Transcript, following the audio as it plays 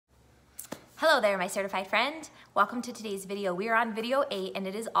Hello there, my certified friend. Welcome to today's video. We are on video 8 and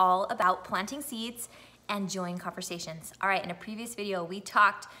it is all about planting seeds and join conversations. All right, in a previous video, we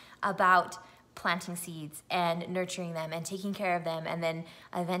talked about planting seeds and nurturing them and taking care of them, and then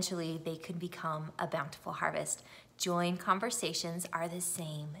eventually they could become a bountiful harvest. Join conversations are the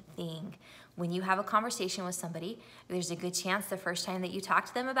same thing. When you have a conversation with somebody, there's a good chance the first time that you talk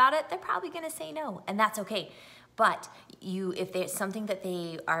to them about it, they're probably gonna say no, and that's okay. But if there's something that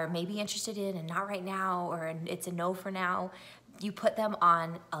they are maybe interested in and not right now, or it's a no for now, you put them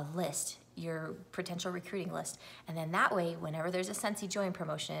on a list, your potential recruiting list. And then that way, whenever there's a Scentsy Join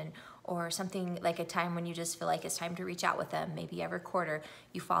promotion or something like a time when you just feel like it's time to reach out with them, maybe every quarter,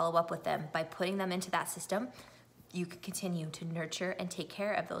 you follow up with them. By putting them into that system, you can continue to nurture and take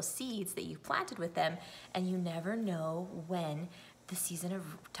care of those seeds that you planted with them, and you never know when the season of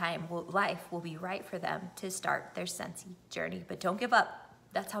life will be right for them to start their Scentsy journey. But don't give up.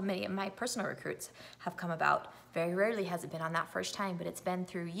 That's how many of my personal recruits have come about. Very rarely has it been on that first time, but it's been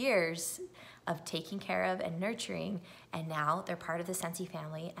through years of taking care of and nurturing, and now they're part of the Scentsy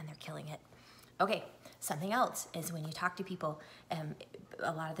family and they're killing it. Okay, something else is when you talk to people,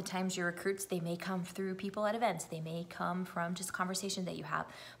 a lot of the times your recruits, they may come through people at events, they may come from just conversations that you have.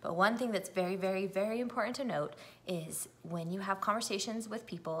 But one thing that's very, very, very important to note is when you have conversations with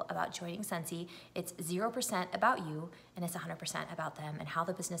people about joining Scentsy, it's 0% about you and it's 100% about them and how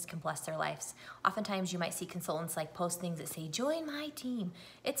the business can bless their lives. Oftentimes you might see consultants like post things that say, join my team.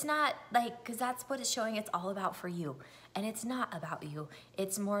 It's not like, because that's what it's showing it's all about for you. And it's not about you.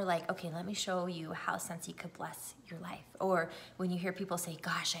 It's more like, okay, let me show you how Scentsy could bless your life. Or when you hear people say,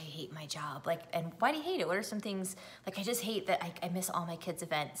 gosh, I hate my job. Like, and why do you hate it? What are some things, like I just hate that I miss all my kids'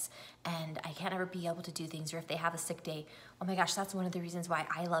 events and I can't ever be able to do things, or if they have a sick day. Oh my gosh, that's one of the reasons why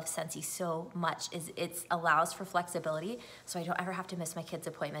I love Scentsy so much, is it allows for flexibility, so I don't ever have to miss my kids'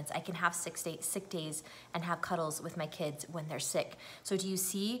 appointments. I can have sick days and have cuddles with my kids when they're sick. So do you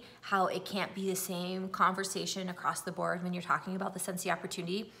see how it can't be the same conversation across the board when you're talking about the Scentsy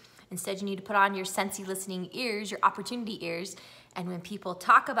opportunity? Instead, you need to put on your Scentsy listening ears, your opportunity ears, and when people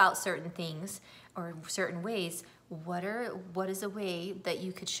talk about certain things or certain ways, what is a way that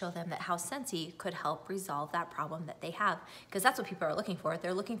you could show them that how Scentsy could help resolve that problem that they have? Because that's what people are looking for.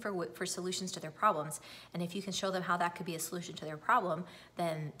 They're looking for solutions to their problems. And if you can show them how that could be a solution to their problem,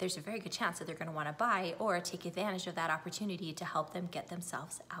 then there's a very good chance that they're going to want to buy or take advantage of that opportunity to help them get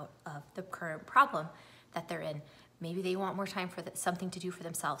themselves out of the current problem that they're in. Maybe they want more time for something to do for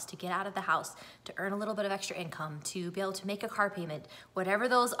themselves, to get out of the house, to earn a little bit of extra income, to be able to make a car payment. Whatever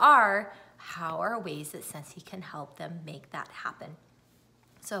those are, how are ways that Scentsy can help them make that happen?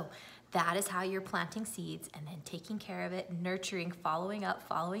 So that is how you're planting seeds and then taking care of it, nurturing, following up,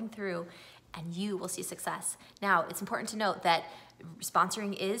 following through, and you will see success. Now, it's important to note that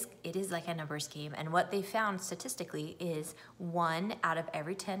sponsoring is like a numbers game, and what they found statistically is 1 out of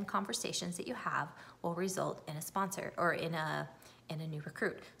every 10 conversations that you have will result in a sponsor or in a new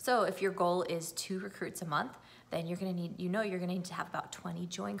recruit. So if your goal is 2 recruits a month, then you're gonna need, you're gonna need to have about 20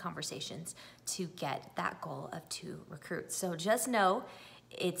 join conversations to get that goal of 2 recruits. So just know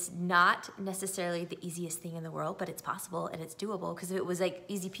it's not necessarily the easiest thing in the world, but it's possible and it's doable, because if it was like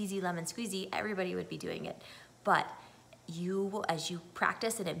easy peasy lemon squeezy, everybody would be doing it. But you will, as you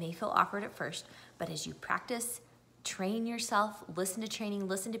practice, and it may feel awkward at first, but as you practice, train yourself, listen to training,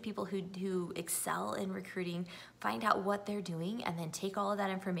 listen to people who excel in recruiting, find out what they're doing, and then take all of that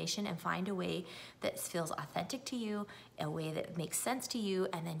information and find a way that feels authentic to you, a way that makes sense to you,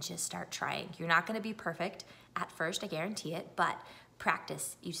 and then just start trying. You're not gonna be perfect at first, I guarantee it, but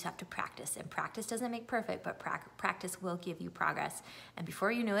practice. You just have to practice, and practice doesn't make perfect, but practice will give you progress. And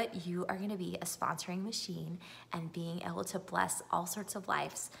before you know it, you are gonna be a sponsoring machine and being able to bless all sorts of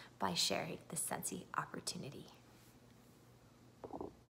lives by sharing the Scentsy opportunity.